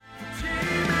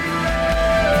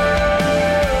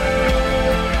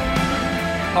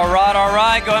All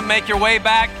right. Go ahead and make your way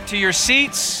back to your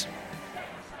seats.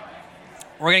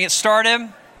 We're going to get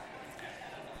started.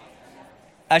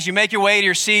 As you make your way to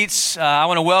your seats, I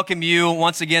want to welcome you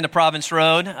once again to Province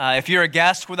Road. If you're a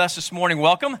guest with us this morning,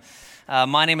 welcome.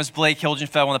 My name is Blake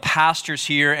Hilgenfeld, one of the pastors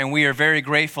here, and we are very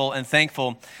grateful and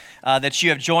thankful that you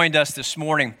have joined us this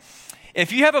morning.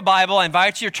 If you have a Bible, I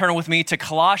invite you to turn with me to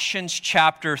Colossians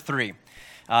chapter 3.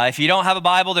 If you don't have a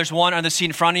Bible, there's one on the seat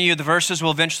in front of you. The verses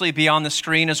will eventually be on the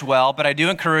screen as well, but I do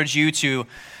encourage you to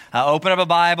open up a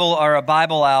Bible or a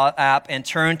Bible app and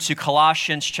turn to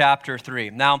Colossians chapter 3.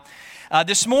 Now,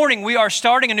 this morning we are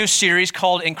starting a new series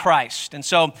called In Christ, and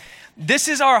so this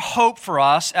is our hope for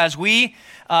us as we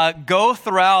go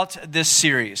throughout this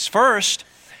series. First,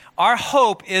 our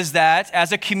hope is that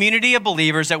as a community of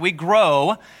believers that we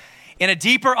grow in a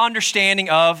deeper understanding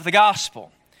of the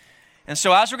gospel. And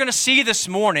so as we're going to see this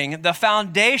morning, the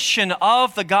foundation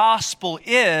of the gospel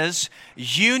is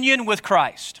union with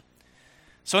Christ.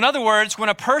 So in other words, when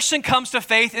a person comes to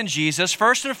faith in Jesus,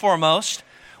 first and foremost,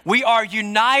 we are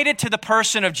united to the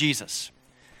person of Jesus.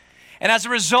 And as a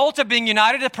result of being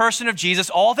united to the person of Jesus,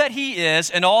 all that he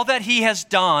is and all that he has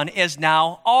done is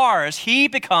now ours. He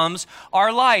becomes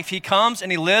our life. He comes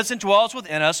and he lives and dwells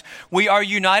within us. We are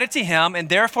united to him, and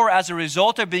therefore, as a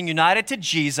result of being united to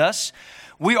Jesus,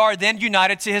 we are then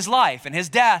united to his life and his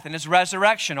death and his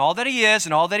resurrection. All that he is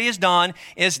and all that he has done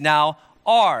is now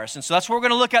ours. And so that's what we're going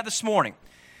to look at this morning.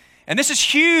 And this is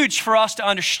huge for us to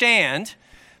understand,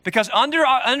 because under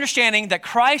our understanding that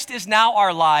Christ is now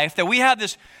our life, that we have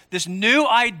this new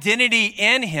identity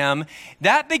in him,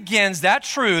 that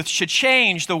truth should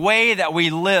change the way that we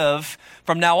live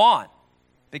from now on.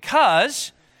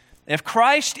 Because if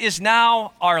Christ is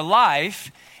now our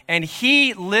life, and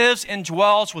he lives and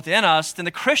dwells within us, then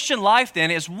the Christian life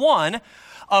then is one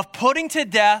of putting to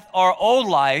death our old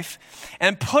life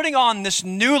and putting on this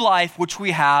new life which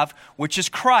we have, which is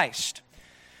Christ.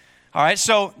 All right,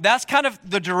 so that's kind of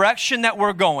the direction that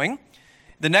we're going.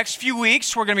 The next few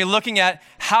weeks, we're going to be looking at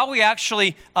how we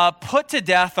actually put to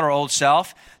death our old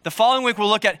self. The following week, we'll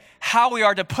look at how we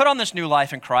are to put on this new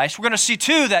life in Christ. We're going to see,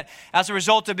 too, that as a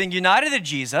result of being united to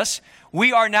Jesus,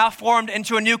 we are now formed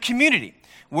into a new community.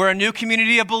 We're a new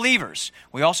community of believers.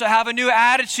 We also have a new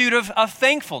attitude of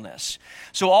thankfulness.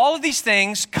 So all of these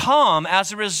things come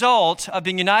as a result of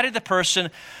being united to the person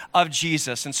of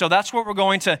Jesus. And so that's what we're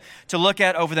going to look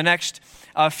at over the next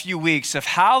few weeks, of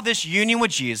how this union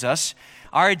with Jesus,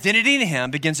 our identity in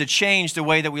him, begins to change the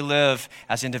way that we live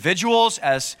as individuals,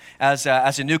 as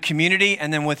a new community,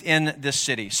 and then within this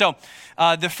city. So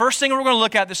the first thing we're going to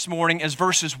look at this morning is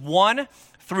verses 1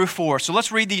 through 4. So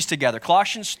let's read these together.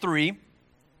 Colossians 3.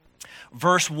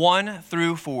 Verse 1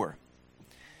 through 4.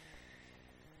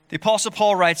 The Apostle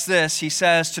Paul writes this. He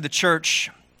says to the church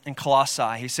in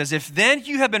Colossae, he says, "If then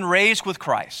you have been raised with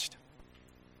Christ,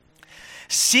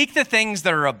 seek the things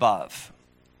that are above,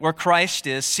 where Christ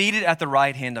is, seated at the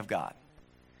right hand of God.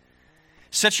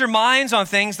 Set your minds on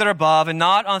things that are above and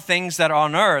not on things that are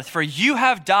on earth, for you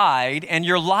have died and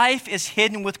your life is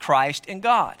hidden with Christ in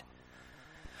God.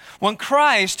 When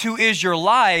Christ, who is your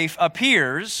life,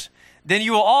 appears, then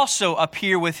you will also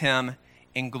appear with him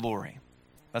in glory."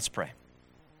 Let's pray.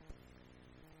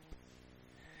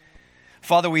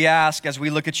 Father, we ask as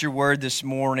we look at your word this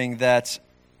morning that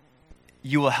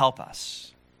you will help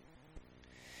us.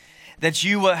 That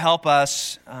you will help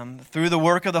us through the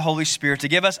work of the Holy Spirit to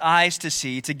give us eyes to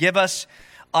see, to give us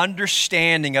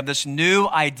understanding of this new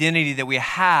identity that we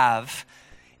have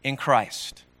in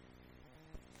Christ.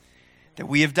 That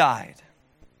we have died.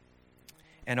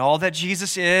 And all that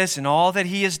Jesus is and all that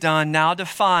he has done now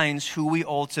defines who we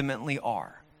ultimately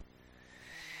are.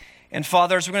 And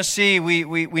Father, as we're going to see,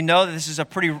 we know that this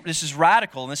is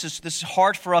radical, and this is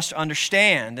hard for us to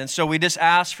understand. And so we just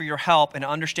ask for your help in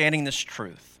understanding this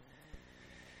truth.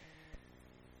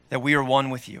 That we are one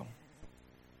with you.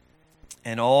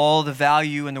 And all the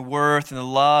value and the worth and the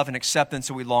love and acceptance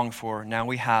that we long for, now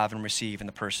we have and receive in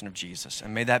the person of Jesus.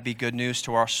 And may that be good news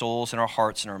to our souls and our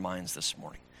hearts and our minds this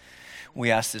morning. We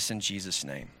ask this in Jesus'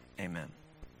 name. Amen.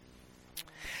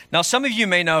 Now, some of you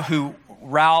may know who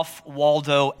Ralph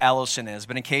Waldo Ellison is,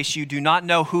 but in case you do not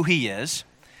know who he is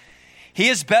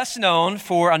best known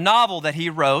for a novel that he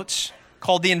wrote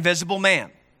called The Invisible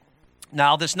Man.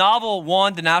 Now, this novel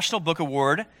won the National Book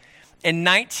Award in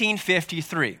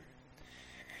 1953.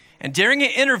 And during an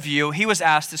interview, he was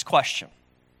asked this question.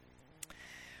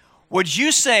 Would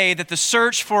you say that the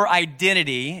search for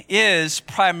identity is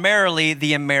primarily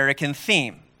the American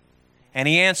theme? And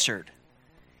he answered,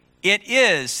 it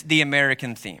is the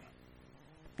American theme.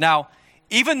 Now,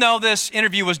 even though this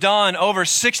interview was done over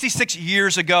 66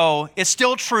 years ago, it's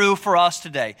still true for us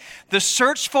today. The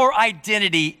search for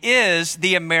identity is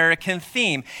the American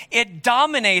theme. It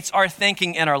dominates our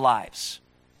thinking and our lives.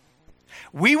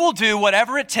 We will do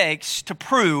whatever it takes to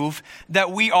prove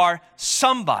that we are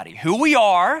somebody. Who we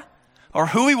are or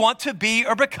who we want to be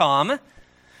or become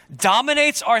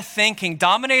dominates our thinking,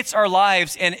 dominates our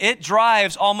lives, and it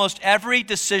drives almost every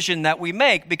decision that we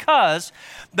make, because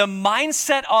the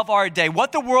mindset of our day,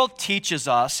 what the world teaches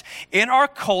us in our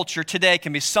culture today,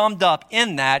 can be summed up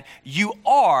in that you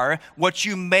are what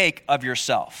you make of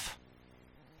yourself.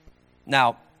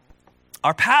 Now,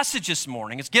 our passage this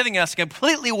morning is giving us a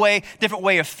completely different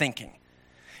way of thinking.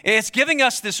 It's giving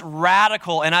us this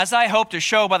radical, and as I hope to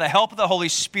show by the help of the Holy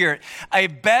Spirit, a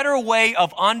better way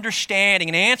of understanding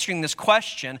and answering this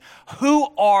question, who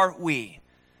are we?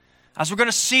 As we're going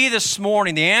to see this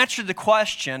morning, the answer to the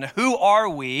question, who are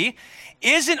we,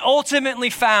 isn't ultimately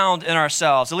found in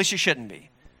ourselves. At least it shouldn't be.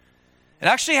 It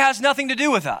actually has nothing to do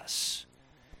with us.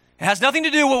 It has nothing to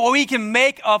do with what we can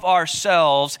make of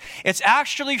ourselves. It's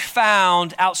actually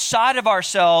found outside of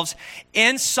ourselves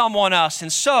in someone else.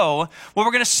 And so, what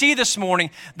we're going to see this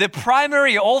morning, the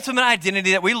primary ultimate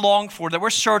identity that we long for, that we're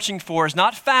searching for, is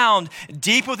not found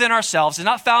deep within ourselves. It's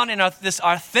not found in this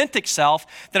authentic self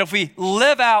that if we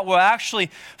live out, we'll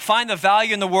actually find the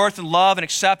value and the worth and love and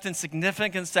acceptance,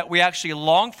 significance that we actually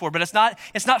long for. But it's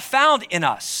not found in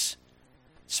us.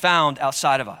 It's found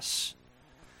outside of us.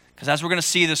 Because as we're going to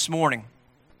see this morning,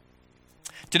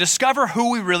 to discover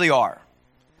who we really are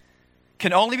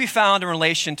can only be found in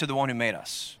relation to the one who made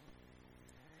us.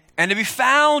 And to be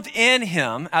found in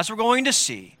him, as we're going to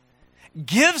see,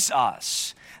 gives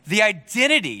us the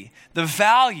identity, the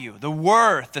value, the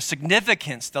worth, the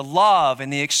significance, the love,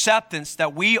 and the acceptance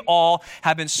that we all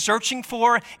have been searching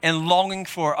for and longing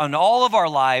for in all of our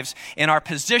lives, in our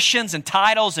positions and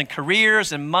titles and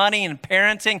careers and money and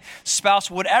parenting,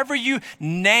 spouse, whatever you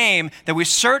name that we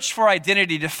search for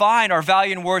identity to find our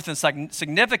value and worth and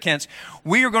significance.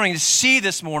 We are going to see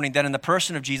this morning that in the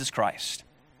person of Jesus Christ,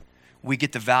 we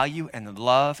get the value and the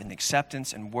love and the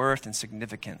acceptance and worth and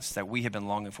significance that we have been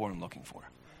longing for and looking for.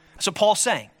 That's what Paul's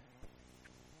saying.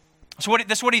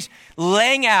 That's what he's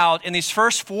laying out in these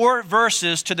first 4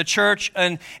 verses to the church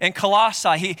in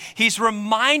Colossae. He's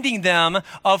reminding them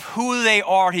of who they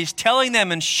are. He's telling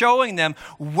them and showing them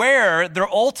where their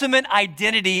ultimate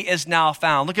identity is now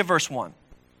found. Look at verse 1.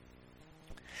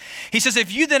 He says,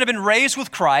 if you then have been raised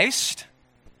with Christ,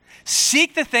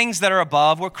 seek the things that are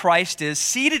above where Christ is,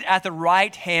 seated at the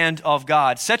right hand of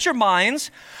God. Set your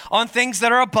minds on things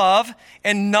that are above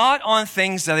and not on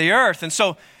things of the earth. And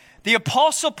so the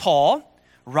Apostle Paul,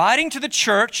 writing to the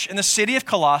church in the city of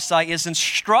Colossae, is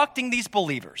instructing these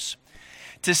believers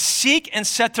to seek and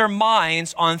set their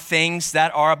minds on things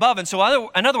that are above. And so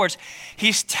in other words,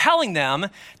 he's telling them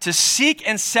to seek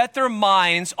and set their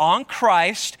minds on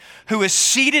Christ, who is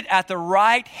seated at the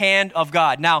right hand of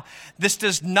God. Now, this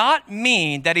does not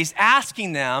mean that he's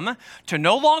asking them to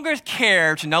no longer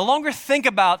care, to no longer think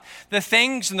about the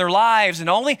things in their lives and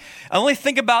only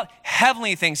think about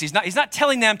heavenly things. He's not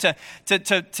telling them to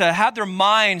have their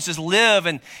minds just live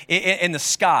in the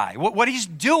sky. What he's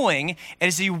doing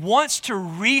is he wants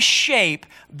to reshape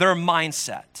their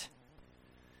mindset.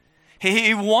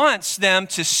 He wants them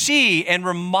to see and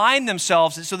remind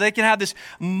themselves so they can have this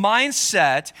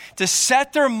mindset to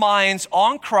set their minds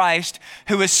on Christ,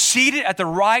 who is seated at the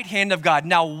right hand of God.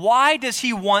 Now, why does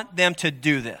he want them to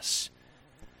do this?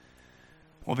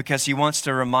 Well, because he wants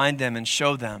to remind them and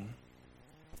show them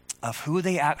of who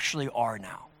they actually are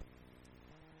now.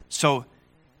 So,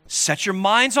 set your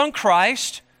minds on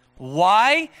Christ.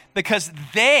 Why? Because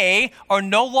they are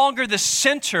no longer the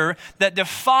center that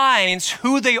defines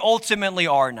who they ultimately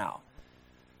are now.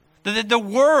 The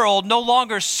world no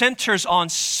longer centers on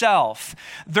self.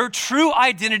 Their true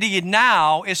identity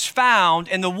now is found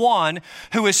in the one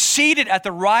who is seated at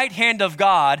the right hand of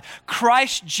God,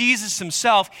 Christ Jesus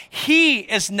himself. He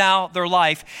is now their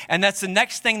life. And that's the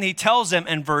next thing that he tells them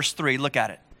in verse 3. Look at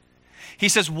it. He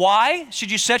says, why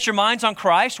should you set your minds on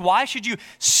Christ? Why should you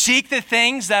seek the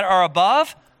things that are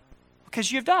above?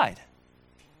 Because you have died.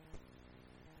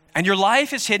 And your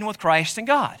life is hidden with Christ in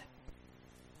God.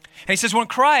 And he says, when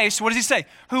Christ, what does he say?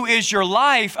 Who is your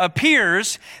life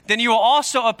appears, then you will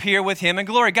also appear with him in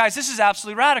glory. Guys, this is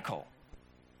absolutely radical.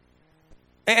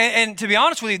 And to be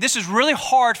honest with you, this is really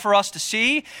hard for us to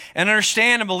see and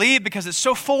understand and believe because it's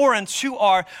so foreign to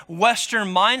our Western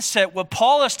mindset. What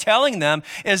Paul is telling them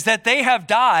is that they have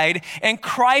died and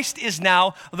Christ is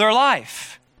now their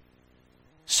life.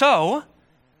 So,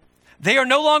 they are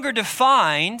no longer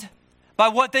defined by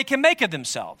what they can make of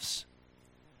themselves.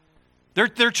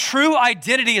 Their true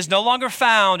identity is no longer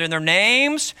found in their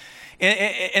names,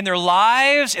 in their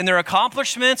lives, in their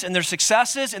accomplishments, in their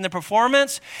successes, in their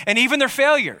performance, and even their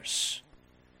failures.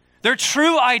 Their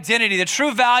true identity, the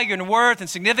true value and worth and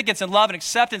significance and love and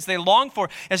acceptance they long for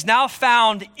is now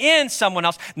found in someone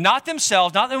else, not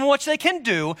themselves, not in what they can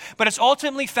do, but it's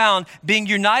ultimately found being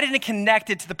united and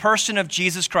connected to the person of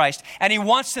Jesus Christ. And he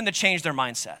wants them to change their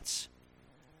mindsets.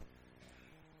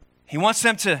 He wants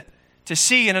them to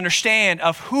see and understand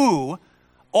of who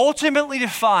ultimately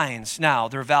defines now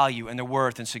their value and their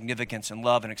worth and significance and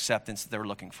love and acceptance that they're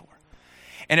looking for.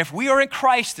 And if we are in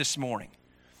Christ this morning,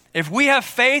 if we have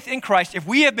faith in Christ, if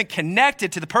we have been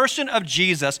connected to the person of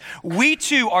Jesus, we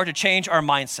too are to change our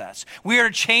mindsets. We are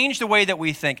to change the way that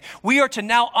we think. We are to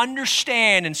now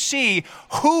understand and see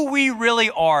who we really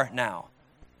are now.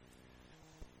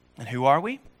 And who are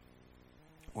we?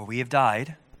 Well, we have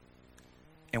died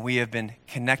and we have been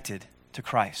connected to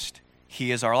Christ.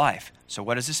 He is our life. So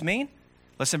what does this mean?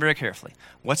 Listen very carefully.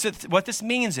 What this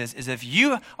means is if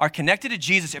you are connected to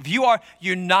Jesus, if you are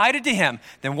united to him,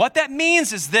 then what that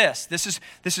means is this. This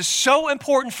is so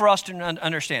important for us to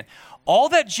understand. All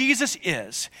that Jesus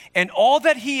is and all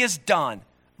that he has done,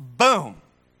 boom,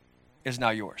 is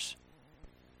now yours.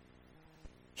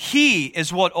 He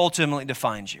is what ultimately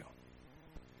defines you.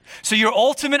 So your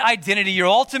ultimate identity, your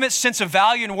ultimate sense of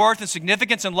value and worth and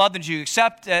significance and love that you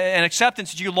accept and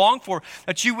acceptance that you long for,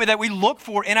 that we look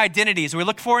for in identities, we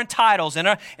look for in titles, in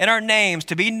our names,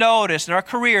 to be noticed, in our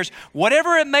careers,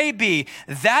 whatever it may be,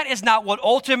 that is not what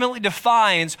ultimately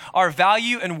defines our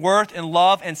value and worth and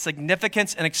love and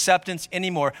significance and acceptance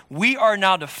anymore. We are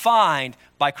now defined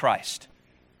by Christ.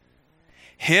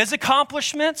 His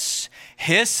accomplishments,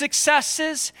 his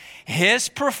successes, his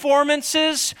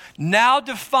performances now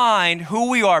define who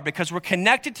we are because we're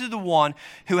connected to the one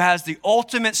who has the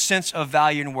ultimate sense of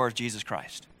value and worth, Jesus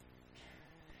Christ.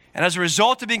 And as a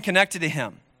result of being connected to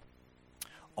him,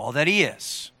 all that he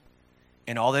is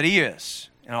and all that he is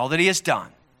and all that he has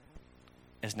done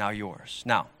is now yours.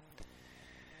 Now,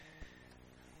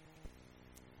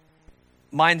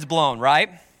 mind's blown, right?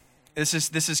 This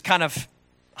is kind of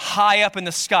high up in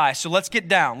the sky. So let's get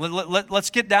down.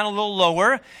 Let's get down a little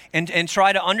lower and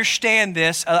try to understand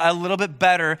this a little bit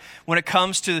better when it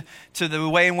comes to the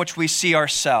way in which we see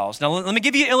ourselves. Now, let me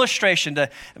give you an illustration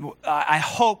that I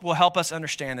hope will help us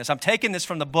understand this. I'm taking this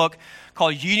from the book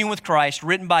called Union with Christ,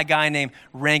 written by a guy named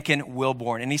Rankin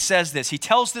Wilbourn. And he says this. He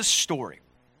tells this story.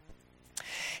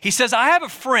 He says, I have a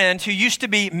friend who used to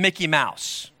be Mickey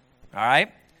Mouse. All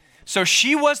right? So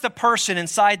she was the person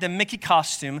inside the Mickey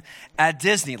costume at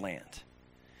Disneyland.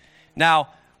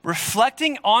 Now,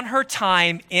 reflecting on her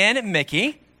time in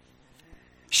Mickey,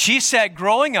 she said,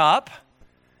 growing up,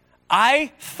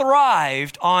 I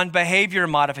thrived on behavior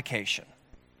modification.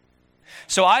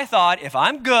 So I thought, if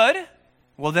I'm good,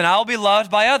 well, then I'll be loved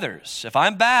by others. If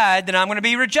I'm bad, then I'm going to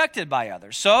be rejected by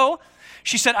others. So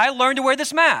she said, I learned to wear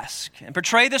this mask and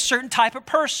portray this certain type of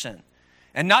person,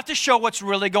 and not to show what's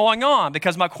really going on,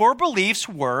 because my core beliefs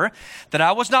were that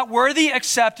I was not worthy,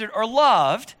 accepted, or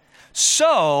loved,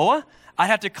 so I'd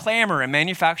have to clamor and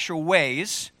manufacture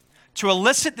ways to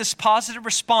elicit this positive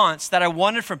response that I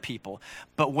wanted from people.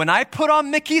 But when I put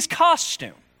on Mickey's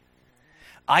costume,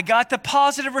 I got the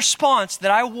positive response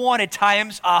that I wanted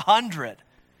times 100.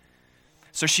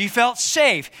 So she felt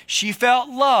safe, she felt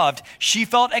loved, she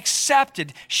felt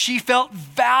accepted, she felt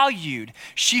valued,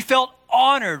 she felt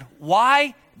honored.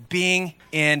 Why? Being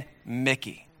in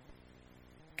Mickey.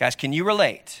 Guys, can you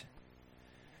relate?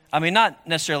 I mean, not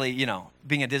necessarily,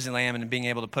 being at Disneyland and being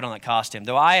able to put on that costume,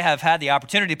 though I have had the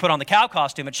opportunity to put on the cow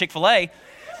costume at Chick-fil-A,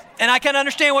 and I can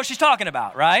understand what she's talking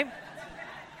about, right?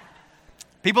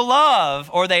 People love,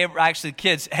 or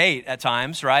kids hate at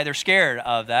times, right? They're scared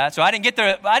of that. So I didn't get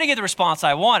the response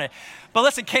I wanted. But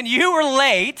listen, can you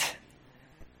relate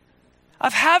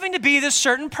of having to be this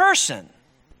certain person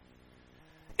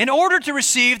in order to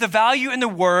receive the value and the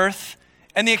worth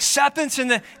and the acceptance and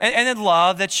the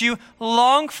love that you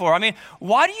long for? I mean,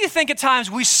 why do you think at times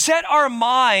we set our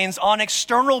minds on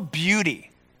external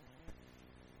beauty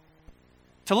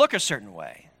to look a certain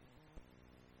way?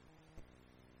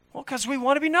 Well, because we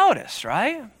want to be noticed,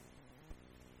 right?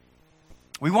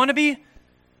 We want to be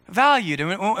valued.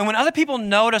 And when other people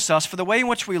notice us for the way in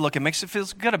which we look, it makes us feel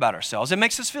good about ourselves. It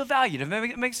makes us feel valued.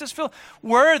 It makes us feel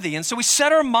worthy. And so we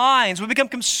set our minds, we become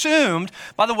consumed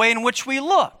by the way in which we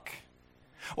look.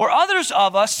 Or others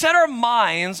of us set our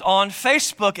minds on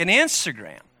Facebook and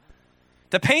Instagram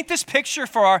to paint this picture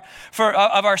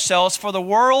of ourselves for the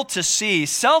world to see.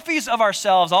 Selfies of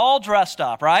ourselves all dressed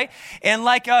up, right? And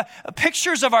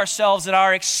pictures of ourselves and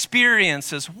our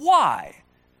experiences. Why?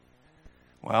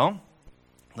 Well,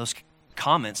 Those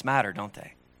comments matter, don't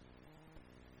they?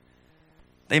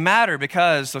 They matter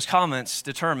because those comments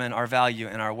determine our value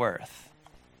and our worth.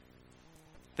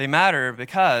 They matter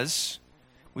because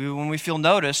when we feel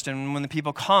noticed and when the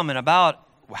people comment about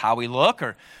how we look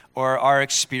or our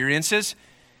experiences,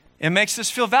 it makes us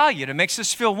feel valued. It makes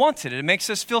us feel wanted. It makes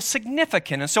us feel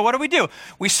significant. And so what do?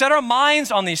 We set our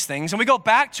minds on these things and we go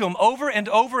back to them over and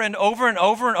over and over and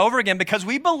over and over again because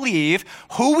we believe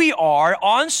who we are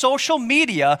on social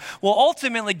media will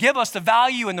ultimately give us the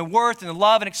value and the worth and the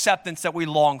love and acceptance that we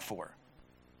long for.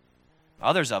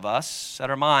 Others of us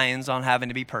set our minds on having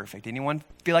to be perfect. Anyone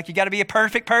feel like you got to be a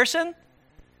perfect person?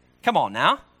 Come on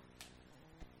now.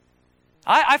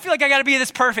 I feel like I got to be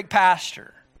this perfect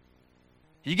pastor.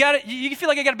 You feel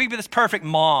like I got to be this perfect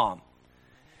mom.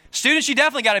 Students, you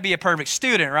definitely got to be a perfect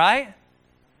student, right?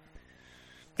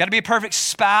 Got to be a perfect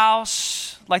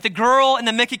spouse. Like the girl in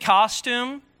the Mickey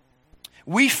costume,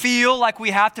 we feel like we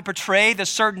have to portray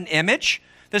this certain image,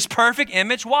 this perfect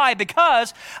image. Why?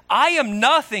 Because I am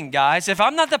nothing, guys, if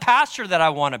I'm not the pastor that I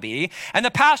want to be and the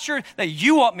pastor that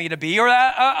you want me to be or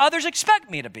that others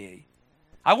expect me to be.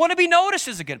 I want to be noticed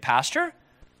as a good pastor.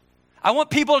 I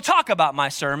want people to talk about my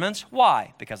sermons.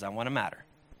 Why? Because I want to matter.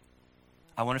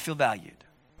 I want to feel valued.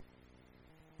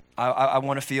 I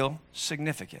want to feel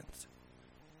significant.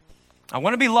 I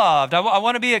want to be loved. I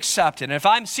want to be accepted. And if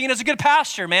I'm seen as a good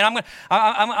pastor, man,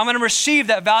 I'm going to receive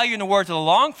that value and the worth that I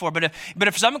long for. But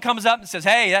if someone comes up and says,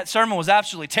 hey, that sermon was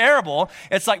absolutely terrible,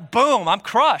 it's like, boom, I'm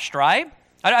crushed, right?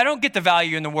 I don't get the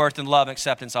value and the worth and love and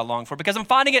acceptance I long for because I'm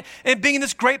finding it in being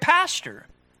this great pastor.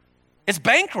 It's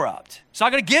bankrupt. It's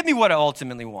not going to give me what I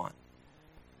ultimately want.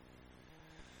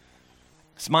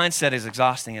 This mindset is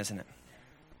exhausting, isn't it?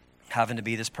 Having to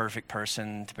be this perfect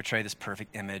person, to portray this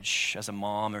perfect image as a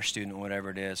mom or student, or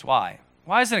whatever it is. Why?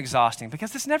 Why is it exhausting?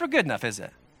 Because it's never good enough, is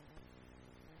it?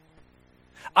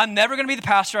 I'm never going to be the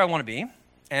pastor I want to be,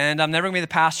 and I'm never going to be the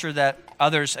pastor that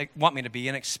others want me to be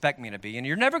and expect me to be. And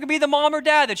you're never going to be the mom or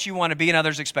dad that you want to be and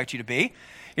others expect you to be.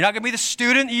 You're not going to be the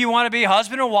student you want to be,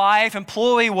 husband or wife,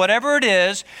 employee, whatever it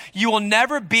is. You will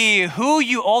never be who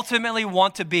you ultimately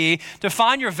want to be to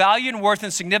find your value and worth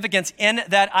and significance in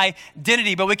that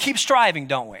identity. But we keep striving,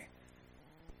 don't we?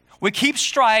 We keep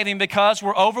striving because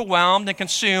we're overwhelmed and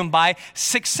consumed by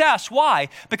success. Why?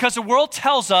 Because the world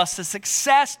tells us that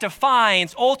success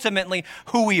defines ultimately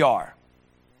who we are.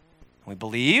 We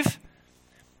believe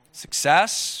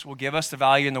success will give us the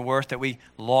value and the worth that we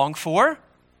long for.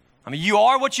 I mean, you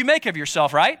are what you make of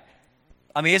yourself, right?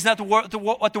 I mean, isn't that what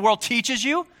the world teaches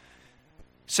you?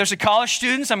 Especially college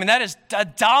students, I mean,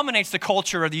 that dominates the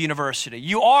culture of the university.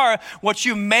 You are what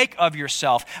you make of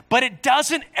yourself, but it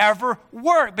doesn't ever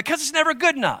work because it's never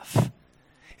good enough.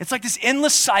 It's like this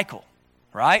endless cycle,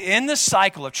 right? Endless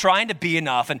cycle of trying to be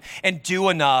enough and do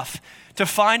enough to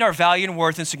find our value and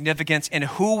worth and significance in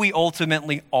who we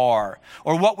ultimately are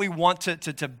or what we want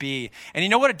to be. And you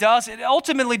know what it does? It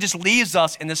ultimately just leaves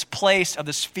us in this place of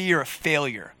this fear of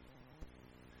failure.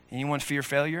 Anyone fear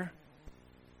failure?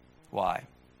 Why?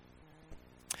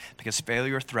 Because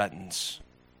failure threatens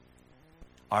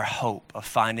our hope of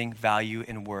finding value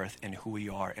and worth in who we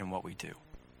are and what we do.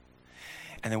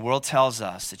 And the world tells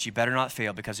us that you better not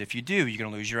fail because if you do, you're going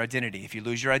to lose your identity. If you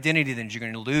lose your identity, then you're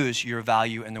going to lose your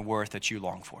value and the worth that you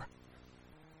long for.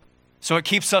 So it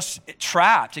keeps us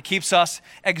trapped. It keeps us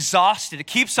exhausted. It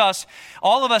keeps us,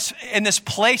 all of us in this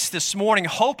place this morning,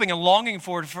 hoping and longing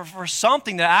for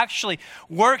something that actually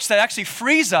works, that actually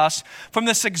frees us from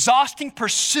this exhausting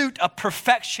pursuit of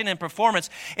perfection and performance.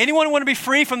 Anyone want to be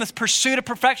free from this pursuit of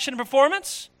perfection and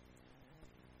performance?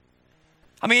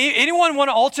 I mean, anyone want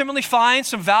to ultimately find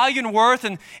some value and worth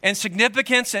and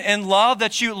significance and love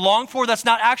that you long for that's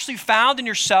not actually found in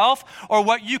yourself or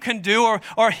what you can do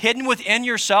or hidden within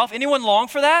yourself? Anyone long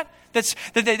for that?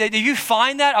 Do you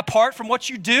find that apart from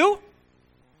what you do?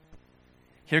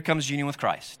 Here comes union with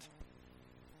Christ.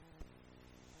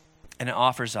 And it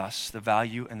offers us the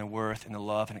value and the worth and the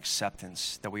love and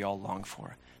acceptance that we all long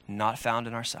for, not found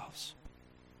in ourselves,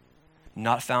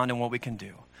 not found in what we can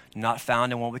do, not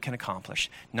found in what we can accomplish,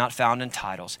 not found in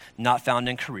titles, not found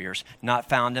in careers, not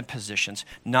found in positions,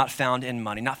 not found in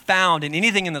money, not found in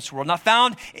anything in this world, not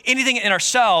found anything in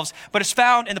ourselves, but it's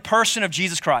found in the person of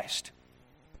Jesus Christ.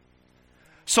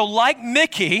 So like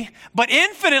Mickey, but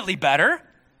infinitely better,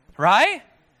 right?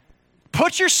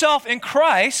 Put yourself in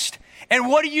Christ, and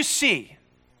what do you see?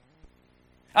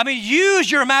 I mean,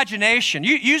 use your imagination.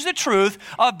 Use the truth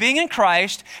of being in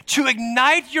Christ to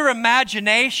ignite your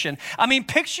imagination. I mean,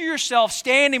 picture yourself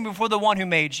standing before the one who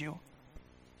made you.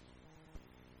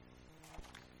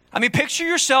 I mean, picture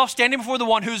yourself standing before the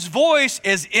one whose voice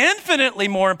is infinitely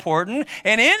more important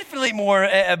and infinitely more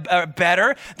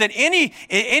better than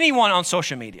anyone on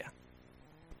social media,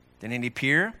 than any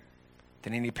peer,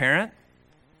 than any parent,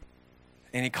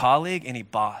 any colleague, any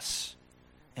boss.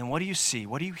 And what do you see?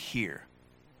 What do you hear?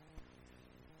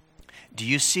 Do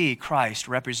you see Christ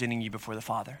representing you before the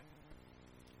Father?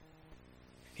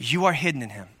 You are hidden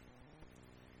in him.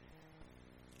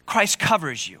 Christ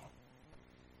covers you.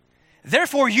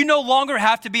 Therefore, you no longer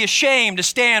have to be ashamed to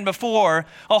stand before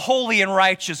a holy and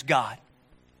righteous God.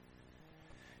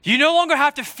 You no longer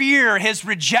have to fear his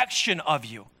rejection of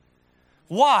you.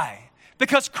 Why?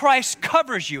 Because Christ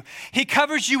covers you. He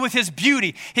covers you with his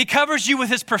beauty. He covers you with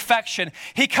his perfection.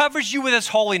 He covers you with his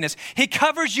holiness. He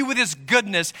covers you with his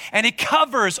goodness, and he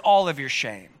covers all of your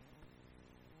shame.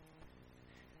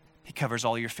 He covers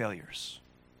all your failures.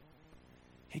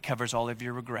 He covers all of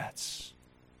your regrets.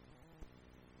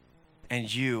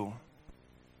 And you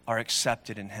are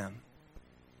accepted in him.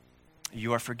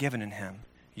 You are forgiven in him.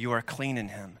 You are clean in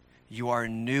him. You are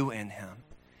new in him.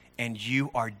 And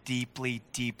you are deeply,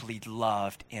 deeply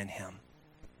loved in him.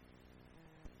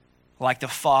 Like the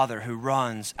father who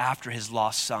runs after his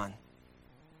lost son.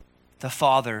 The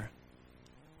Father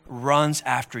runs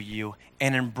after you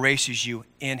and embraces you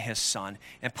in his Son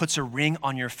and puts a ring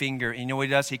on your finger. And you know what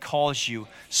he does? He calls you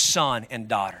son and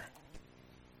daughter.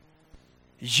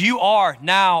 You are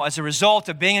now, as a result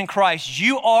of being in Christ,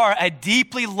 you are a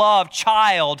deeply loved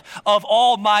child of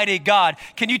Almighty God.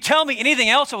 Can you tell me anything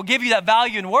else that will give you that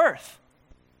value and worth?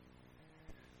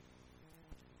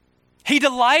 He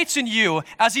delights in you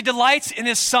as he delights in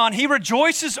his Son. He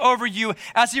rejoices over you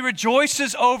as he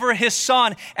rejoices over his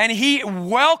Son. And he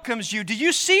welcomes you. Do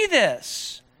you see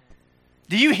this?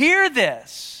 Do you hear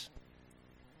this?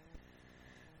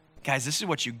 Guys, this is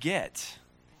what you get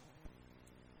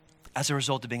as a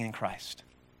result of being in Christ.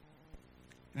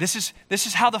 This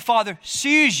is how the Father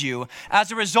sees you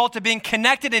as a result of being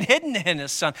connected and hidden in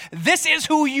his Son. This is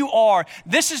who you are.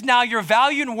 This is now your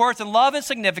value and worth and love and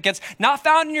significance, not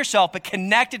found in yourself, but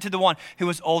connected to the one who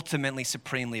is ultimately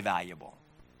supremely valuable.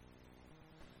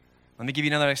 Let me give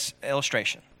you another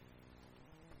illustration.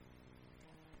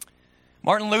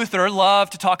 Martin Luther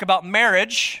loved to talk about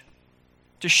marriage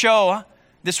to show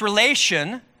this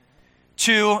relation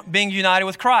to being united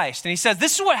with Christ. And he says,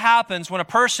 this is what happens when a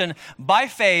person, by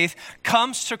faith,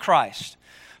 comes to Christ.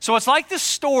 So it's like this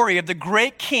story of the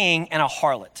great king and a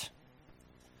harlot.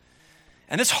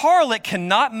 And this harlot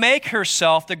cannot make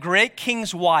herself the great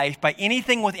king's wife by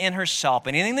anything within herself,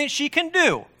 and anything that she can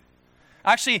do.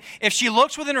 Actually, if she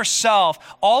looks within herself,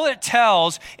 all it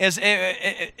tells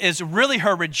is really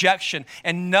her rejection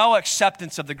and no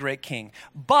acceptance of the great king.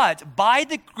 But by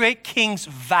the great king's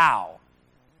vow,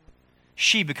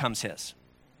 she becomes his.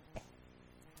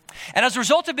 And as a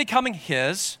result of becoming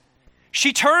his,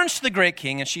 she turns to the great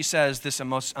king and she says this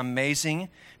most amazing,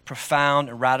 profound,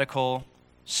 and radical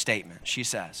statement. She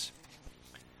says,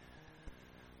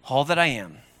 all that I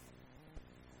am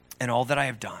and all that I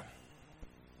have done,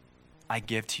 I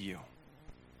give to you.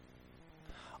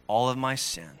 All of my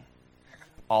sin,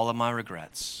 all of my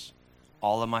regrets,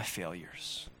 all of my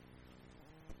failures,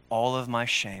 all of my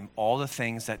shame, all the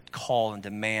things that call and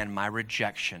demand my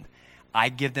rejection, I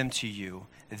give them to you.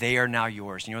 They are now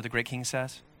yours. You know what the great king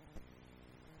says?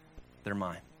 They're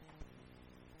mine.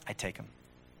 I take them.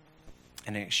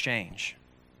 And in exchange,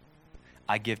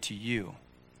 I give to you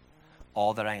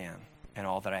all that I am and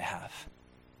all that I have.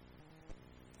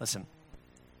 Listen,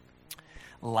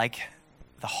 like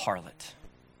the harlot,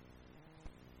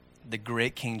 the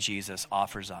great King Jesus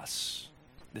offers us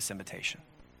this invitation.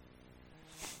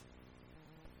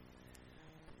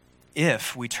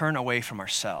 If we turn away from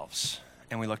ourselves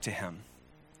and we look to him,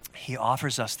 he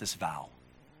offers us this vow.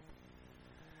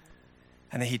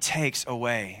 And that he takes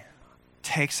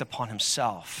upon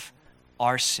himself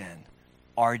our sin,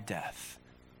 our death,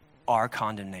 our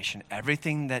condemnation,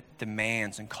 everything that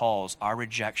demands and calls our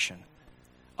rejection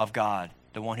of God,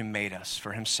 the one who made us,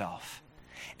 for himself.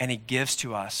 And he gives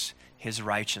to us his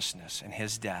righteousness and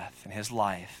his death and his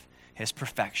life, his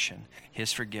perfection,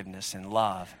 his forgiveness and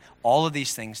love. All of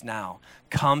these things now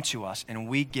come to us, and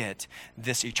we get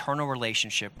this eternal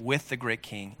relationship with the great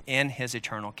King in his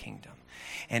eternal kingdom.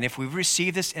 And if we've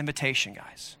received this invitation,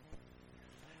 guys,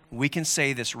 we can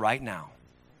say this right now.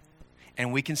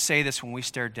 And we can say this when we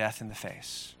stare death in the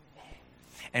face.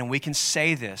 And we can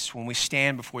say this when we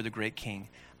stand before the great King,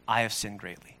 I have sinned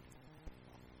greatly.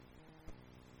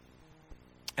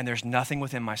 And there's nothing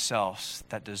within myself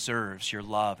that deserves your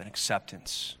love and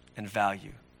acceptance and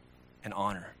value and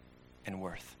honor and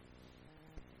worth.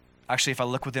 Actually, if I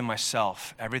look within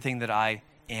myself, everything that I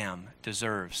am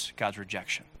deserves God's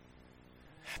rejection.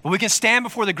 But we can stand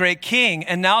before the great King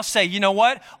and now say, you know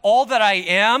what? All that I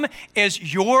am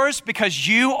is yours because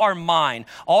you are mine.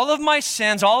 All of my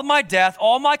sins, all of my death,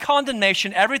 all my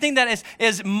condemnation, everything that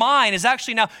is mine is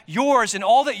actually now yours, and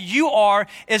all that you are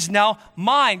is now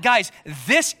mine. Guys,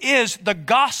 this is the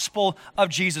gospel of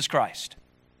Jesus Christ.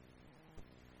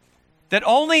 That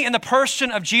only in the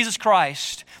person of Jesus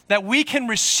Christ that we can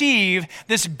receive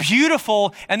this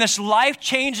beautiful and this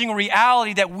life-changing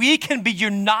reality that we can be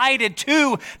united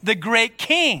to the great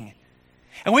King.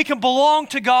 And we can belong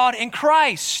to God in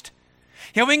Christ.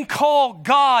 You know, we can call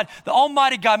God, the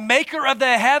Almighty God, maker of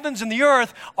the heavens and the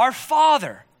earth, our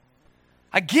Father.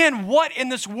 Again, what in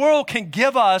this world can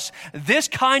give us this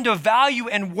kind of value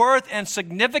and worth and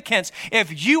significance?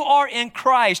 If you are in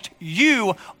Christ,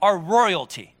 you are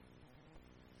royalty.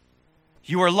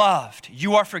 You are loved,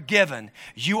 you are forgiven,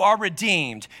 you are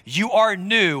redeemed, you are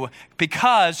new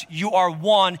because you are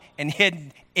one and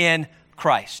hidden in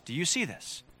Christ. Do you see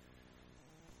this?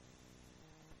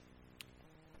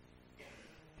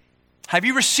 Have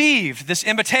you received this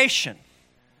invitation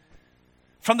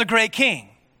from the great King?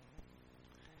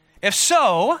 If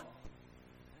so,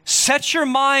 set your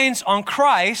minds on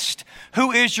Christ,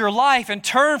 who is your life, and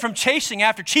turn from chasing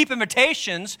after cheap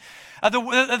imitations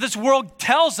this world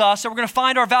tells us that we're going to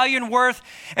find our value and worth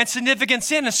and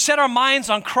significance in, and set our minds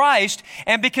on Christ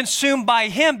and be consumed by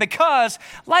Him, because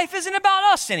life isn't about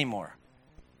us anymore.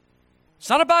 It's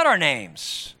not about our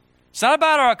names. It's not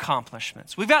about our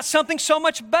accomplishments. We've got something so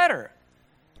much better.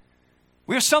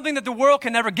 We have something that the world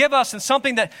can never give us, and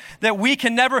something that we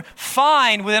can never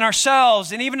find within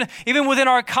ourselves and even within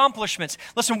our accomplishments.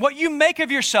 Listen, what you make of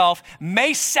yourself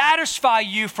may satisfy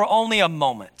you for only a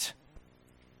moment,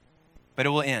 but it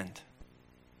will end.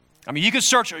 I mean, you can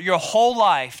search your whole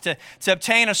life to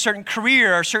obtain a certain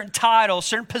career, a certain title, a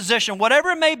certain position,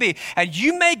 whatever it may be, and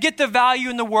you may get the value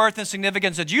and the worth and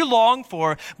significance that you long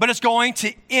for, but it's going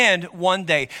to end one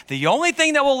day. The only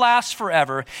thing that will last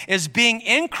forever is being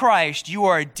in Christ. You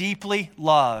are a deeply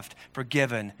loved,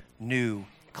 forgiven, new,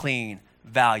 clean,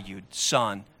 valued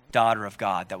son, daughter of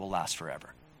God that will last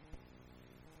forever.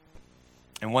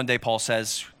 And one day, Paul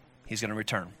says, He's going to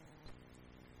return.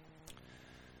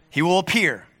 He will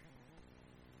appear.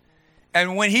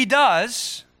 And when He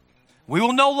does, we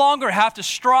will no longer have to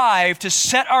strive to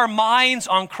set our minds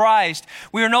on Christ.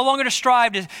 We are no longer to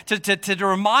strive to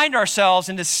remind ourselves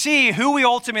and to see who we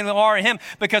ultimately are in Him,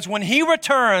 because when He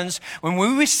returns, when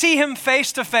we see Him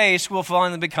face to face, we'll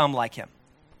finally become like Him.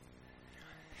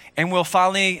 And we'll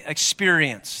finally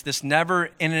experience this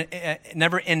never-ending,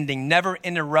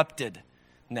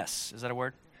 never-interruptedness. Is that a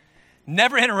word?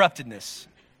 Never-interruptedness.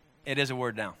 It is a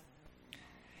word now.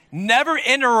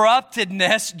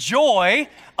 Never-interruptedness, joy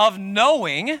of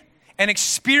knowing and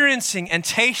experiencing and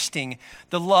tasting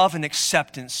the love and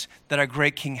acceptance that our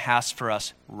great King has for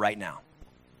us right now.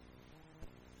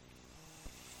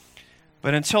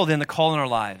 But until then, the call in our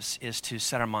lives is to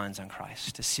set our minds on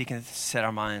Christ, to seek and set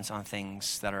our minds on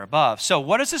things that are above. So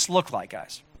what does this look like,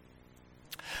 guys?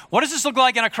 What does this look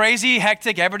like in a crazy,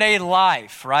 hectic, everyday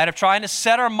life, right, of trying to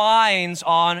set our minds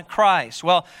on Christ?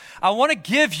 Well, I want to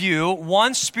give you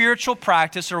one spiritual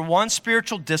practice or one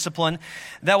spiritual discipline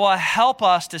that will help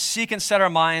us to seek and set our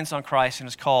minds on Christ, and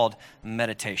it's called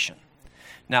meditation.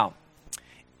 Now,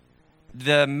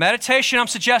 the meditation I'm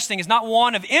suggesting is not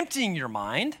one of emptying your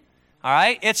mind. All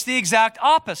right, it's the exact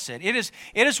opposite. It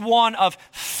is one of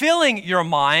filling your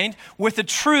mind with the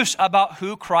truths about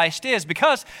who Christ is,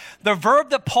 because the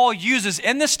verb that Paul uses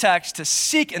in this text, to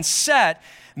seek and set,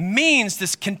 means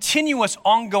this continuous,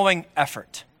 ongoing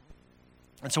effort.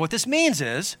 And so what this means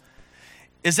is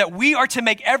that we are to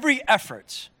make every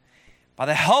effort, by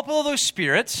the help of those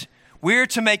spirits, we are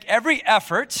to make every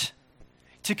effort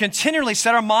to continually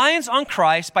set our minds on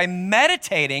Christ by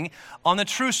meditating on the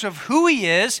truths of who He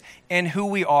is and who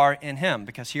we are in Him.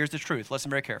 Because here's the truth.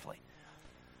 Listen very carefully.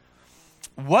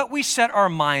 What we set our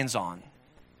minds on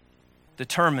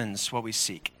determines what we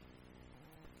seek.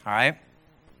 All right?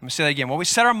 Let me say that again. What we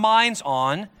set our minds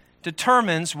on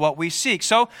determines what we seek.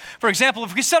 So, for example,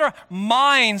 if we set our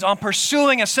minds on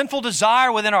pursuing a sinful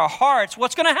desire within our hearts,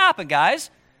 what's going to happen,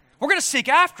 guys? We're going to seek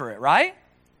after it, right?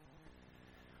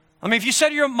 I mean, if you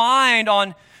set your mind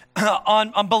on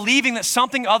believing that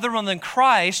something other than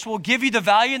Christ will give you the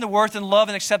value and the worth and love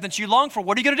and acceptance you long for,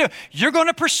 what are you going to do? You're going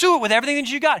to pursue it with everything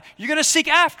that you got. You're going to seek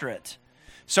after it.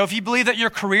 So if you believe that your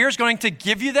career is going to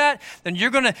give you that, then you're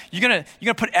going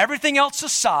to put everything else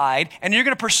aside, and you're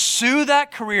going to pursue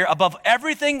that career above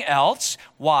everything else.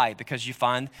 Why? Because you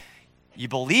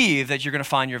believe that you're going to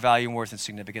find your value and worth and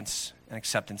significance and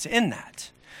acceptance in that.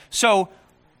 So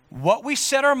What we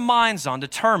set our minds on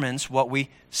determines what we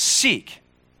seek.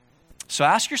 So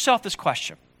ask yourself this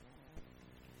question.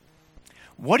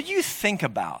 What do you think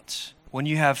about when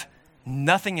you have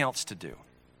nothing else to do?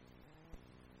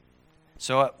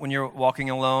 So when you're walking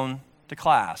alone to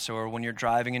class, or when you're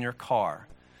driving in your car,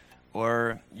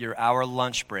 or your hour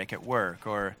lunch break at work,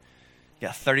 or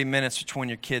 30 minutes between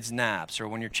your kids' naps, or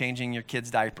when you're changing your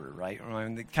kid's diaper, right?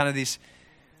 Kind of these.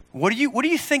 What do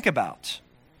you think about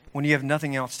when you have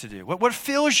nothing else to do? What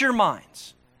fills your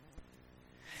minds?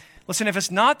 Listen, if it's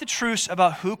not the truth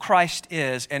about who Christ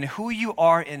is and who you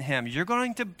are in him, you're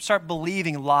going to start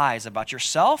believing lies about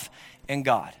yourself and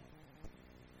God.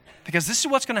 Because this is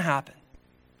what's going to happen.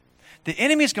 The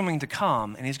enemy is going to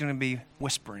come and he's going to be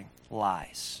whispering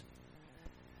lies.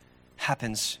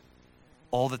 Happens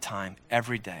all the time,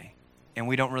 every day, and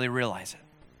we don't really realize it.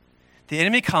 The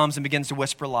enemy comes and begins to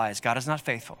whisper lies. God is not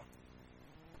faithful.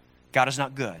 God is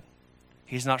not good.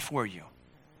 He's not for you.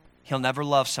 He'll never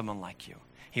love someone like you.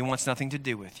 He wants nothing to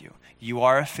do with you. You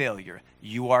are a failure.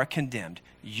 You are condemned.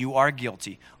 You are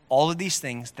guilty. All of these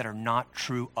things that are not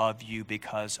true of you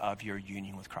because of your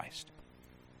union with Christ.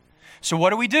 So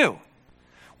what do?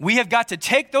 We have got to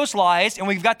take those lies and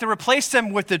we've got to replace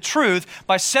them with the truth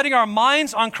by setting our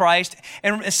minds on Christ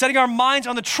and setting our minds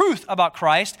on the truth about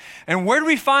Christ. And where do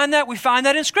we find that? We find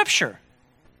that in Scripture.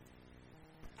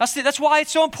 That's why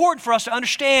it's so important for us to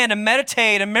understand and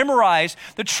meditate and memorize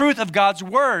the truth of God's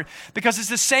Word, because it's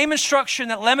the same instruction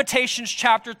that Lamentations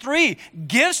chapter 3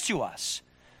 gives to us.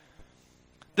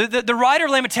 The writer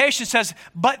of Lamentations says,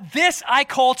 "But this I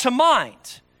call to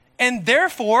mind, and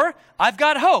therefore I've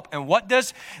got hope." And what do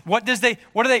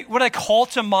they call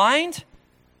to mind?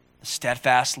 The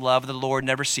steadfast love of the Lord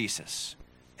never ceases.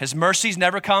 His mercies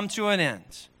never come to an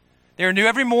end. They are new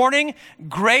every morning.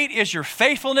 Great is your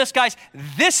faithfulness. Guys,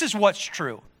 this is what's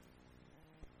true.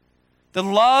 The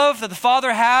love that the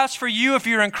Father has for you if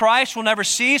you're in Christ will never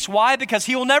cease. Why? Because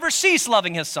he will never cease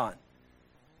loving his Son.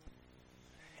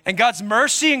 And God's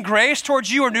mercy and grace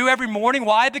towards you are new every morning.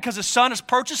 Why? Because the Son has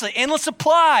purchased an endless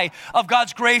supply of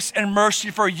God's grace and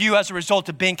mercy for you as a result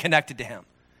of being connected to him.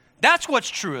 That's what's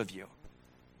true of you.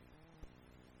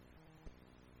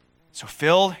 So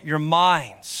fill your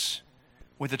minds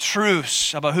with the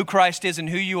truths about who Christ is and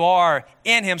who you are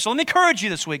in him. So let me encourage you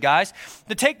this week, guys,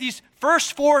 to take these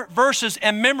first 4 verses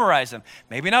and memorize them.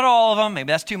 Maybe not all of them. Maybe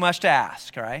that's too much to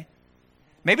ask, all right?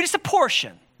 Maybe just a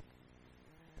portion.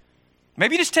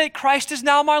 Maybe you just take Christ is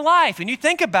now my life and you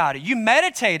think about it. You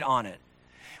meditate on it.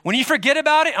 When you forget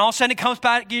about it and all of a sudden it comes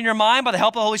back in your mind by the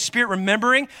help of the Holy Spirit,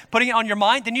 remembering, putting it on your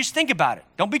mind, then you just think about it.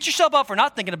 Don't beat yourself up for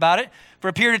not thinking about it for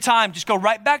a period of time. Just go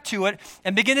right back to it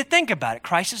and begin to think about it.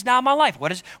 Christ is now my life. What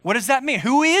does that mean?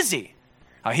 Who is he?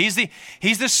 He's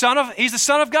the Son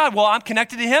of God. Well, I'm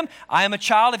connected to him. I am a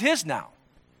child of his now.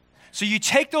 So you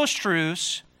take those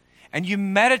truths and you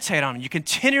meditate on them. You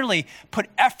continually put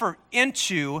effort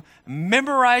into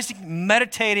memorizing,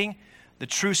 meditating the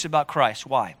truths about Christ.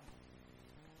 Why?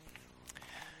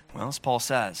 Well, as Paul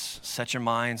says, set your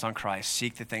minds on Christ.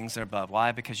 Seek the things that are above.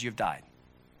 Why? Because you've died.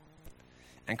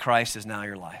 And Christ is now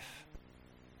your life.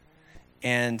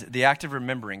 And the act of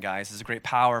remembering, guys, is a great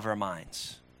power of our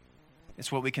minds.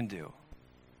 It's what we can do.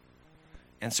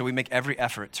 And so we make every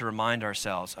effort to remind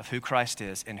ourselves of who Christ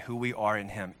is and who we are in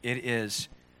him. It is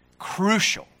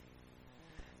crucial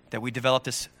that we develop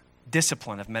this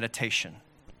discipline of meditation.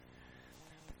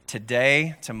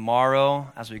 Today,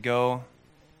 tomorrow, as we go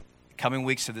coming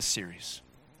weeks of this series,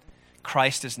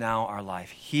 Christ is now our life.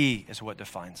 He is what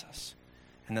defines us.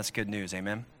 And that's good news.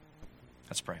 Amen?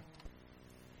 Let's pray.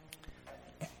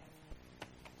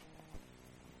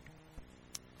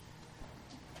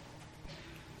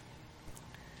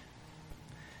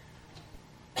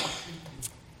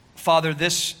 Father,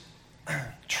 this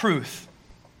truth,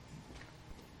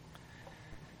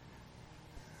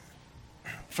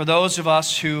 for those of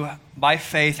us who by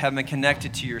faith have been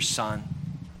connected to your Son,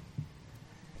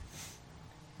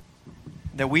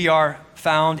 that we are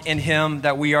found in him,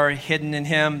 that we are hidden in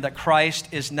him, that Christ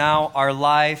is now our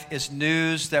life, is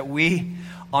news that we,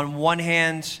 on one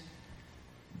hand,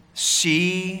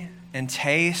 see and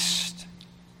taste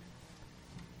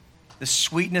the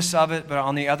sweetness of it, but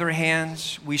on the other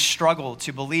hand, we struggle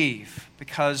to believe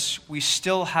because we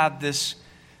still have this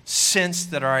sense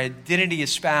that our identity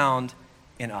is found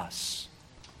in us.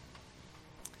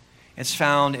 It's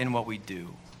found in what we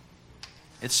do.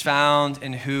 It's found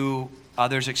in who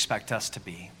others expect us to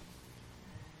be.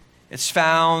 It's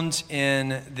found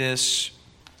in this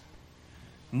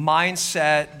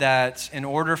mindset that in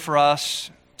order for us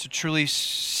to truly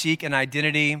seek an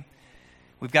identity,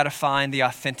 we've got to find the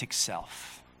authentic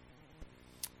self.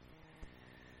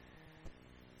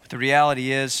 The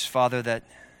reality is, Father, that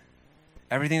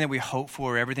everything that we hope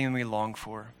for, everything that we long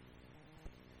for,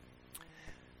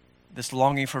 this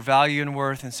longing for value and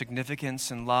worth and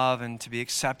significance and love and to be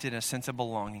accepted, a sense of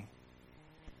belonging,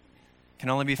 can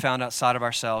only be found outside of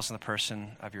ourselves in the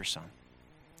person of your Son.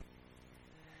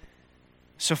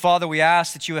 So, Father, we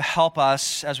ask that you would help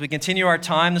us as we continue our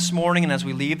time this morning and as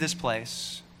we leave this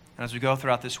place and as we go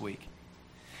throughout this week.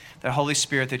 That, Holy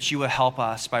Spirit, that you would help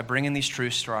us by bringing these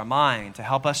truths to our mind, to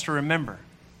help us to remember.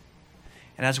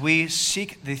 And as we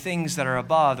seek the things that are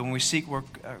above, when we seek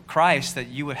Christ, that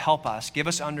you would help us, give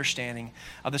us understanding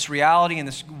of this reality and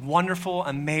this wonderful,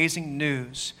 amazing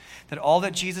news that all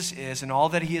that Jesus is and all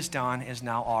that he has done is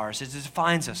now ours. It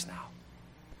defines us now.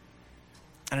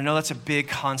 And I know that's a big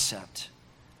concept.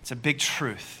 It's a big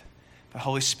truth. But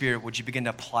Holy Spirit, would you begin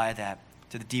to apply that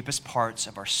to the deepest parts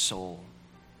of our soul,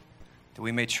 that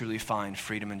we may truly find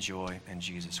freedom and joy in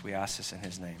Jesus. We ask this in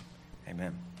his name.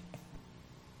 Amen.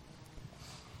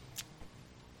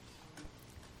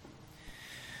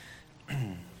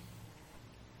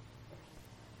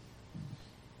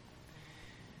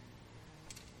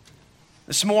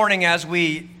 This morning, as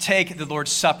we take the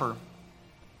Lord's Supper,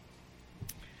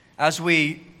 as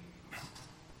we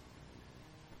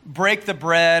break the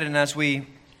bread and as we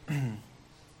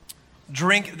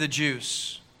drink the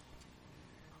juice,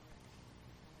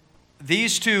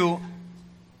 these two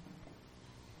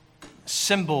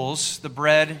symbols, the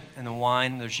bread and the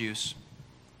wine, the juice,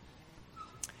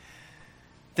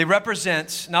 they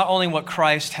represent not only what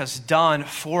Christ has done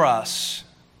for us,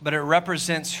 but it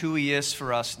represents who he is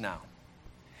for us now.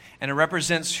 And it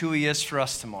represents who he is for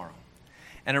us tomorrow.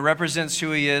 And it represents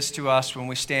who he is to us when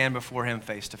we stand before him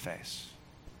face to face.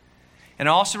 And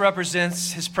it also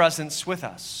represents his presence with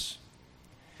us.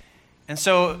 And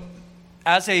so,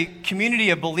 as a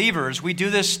community of believers, we do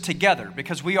this together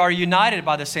because we are united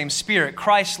by the same Spirit.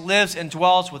 Christ lives and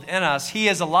dwells within us. He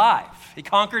is alive. He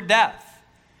conquered death.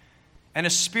 And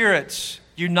his Spirit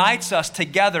unites us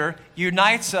together,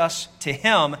 unites us to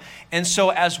him. And so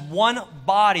as one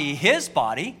body, his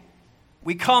body,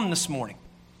 we come this morning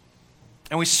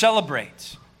and we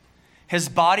celebrate his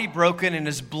body broken and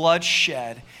his blood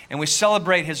shed. And we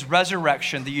celebrate his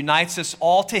resurrection that unites us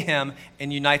all to him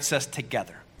and unites us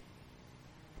together.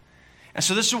 And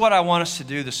so this is what I want us to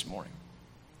do this morning.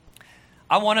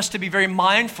 I want us to be very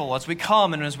mindful as we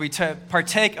come and as we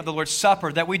partake of the Lord's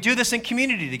Supper that we do this in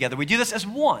community together. We do this as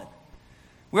one.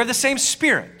 We have the same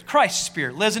Spirit. Christ's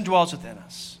Spirit lives and dwells within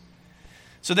us.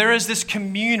 So there is this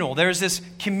communal, there is this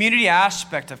community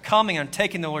aspect of coming and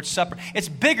taking the Lord's Supper. It's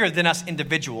bigger than us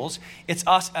individuals. It's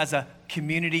us as a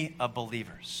community of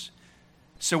believers.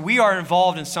 So we are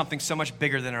involved in something so much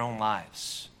bigger than our own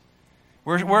lives.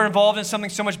 We're involved in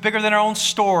something so much bigger than our own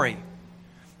story.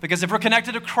 Because if we're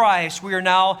connected to Christ, we are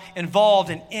now involved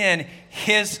in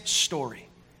his story.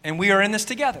 And we are in this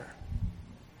together.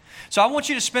 So I want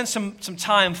you to spend some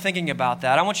time thinking about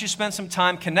that. I want you to spend some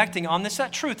time connecting on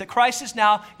that truth, that Christ is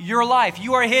now your life.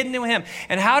 You are hidden in him.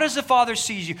 And how does the Father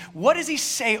see you? What does he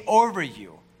say over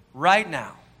you right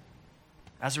now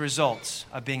as a result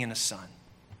of being in the Son?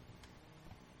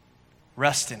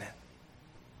 Rest in it.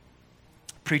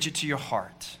 Preach it to your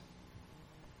heart.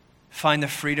 Find the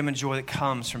freedom and joy that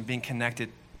comes from being connected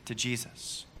to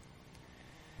Jesus.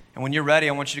 And when you're ready,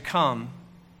 I want you to come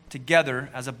together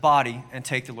as a body and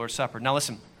take the Lord's Supper. Now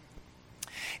listen,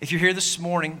 if you're here this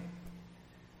morning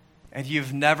and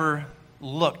you've never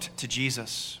looked to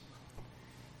Jesus,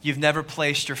 you've never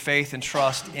placed your faith and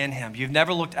trust in him, you've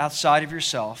never looked outside of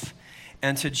yourself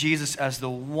and to Jesus as the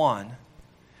one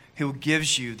who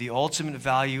gives you the ultimate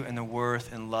value and the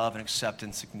worth and love and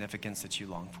acceptance, significance that you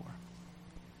long for.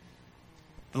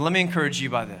 But let me encourage you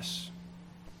by this.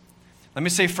 Let me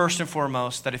say first and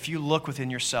foremost that if you look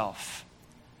within yourself,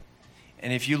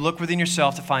 and if you look within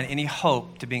yourself to find any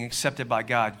hope to being accepted by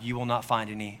God, you will not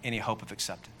find any hope of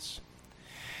acceptance.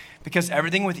 Because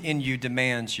everything within you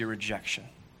demands your rejection,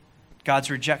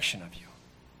 God's rejection of you.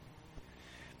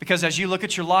 Because as you look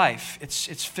at your life,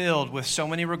 it's filled with so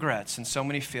many regrets and so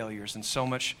many failures and so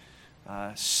much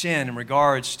sin in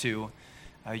regards to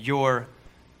your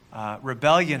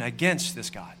rebellion against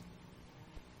this God.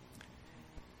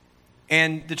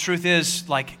 And the truth is,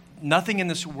 like, nothing in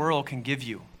this world can give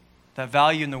you that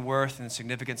value and the worth and the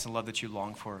significance and love that you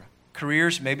long for.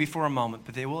 Careers, maybe for a moment,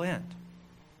 but they will end.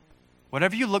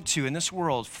 Whatever you look to in this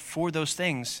world for those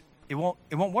things, it won't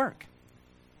work.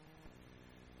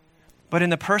 But in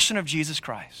the person of Jesus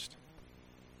Christ,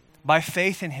 by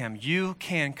faith in him, you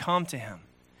can come to him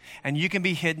and you can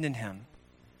be hidden in him.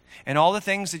 And all the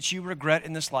things that you regret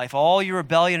in this life, all your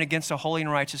rebellion against a holy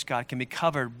and righteous God can be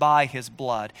covered by his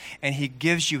blood. And he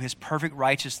gives you his perfect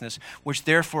righteousness, which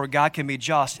therefore God can be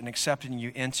just in accepting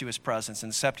you into his presence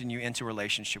and accepting you into a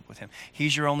relationship with him.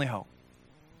 He's your only hope.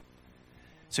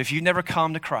 So if you've never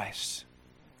come to Christ,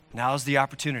 now's the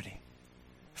opportunity.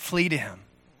 Flee to him.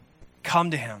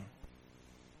 Come to him.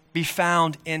 Be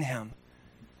found in him.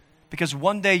 Because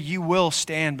one day you will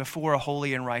stand before a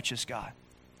holy and righteous God.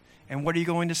 And what are you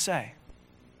going to say?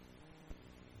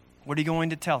 What are you going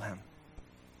to tell him?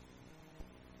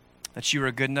 That you are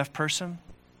a good enough person?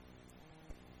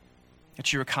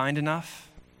 That you are kind enough?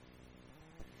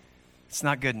 It's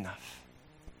not good enough.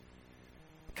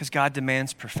 Because God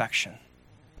demands perfection.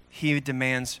 He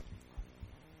demands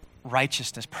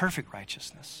righteousness, perfect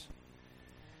righteousness.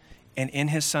 And in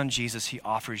his son Jesus, he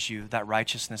offers you that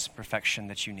righteousness and perfection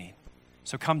that you need.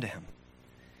 So come to him.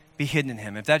 Be hidden in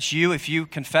him. If that's you, if you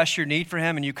confess your need for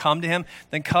him and you come to him,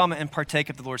 then come and partake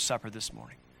of the Lord's Supper this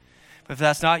morning. But if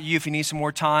that's not you, if you need some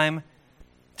more time,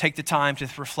 take the time to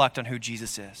reflect on who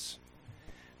Jesus is.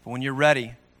 But when you're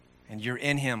ready and you're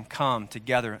in him, come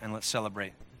together and let's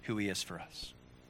celebrate who he is for us.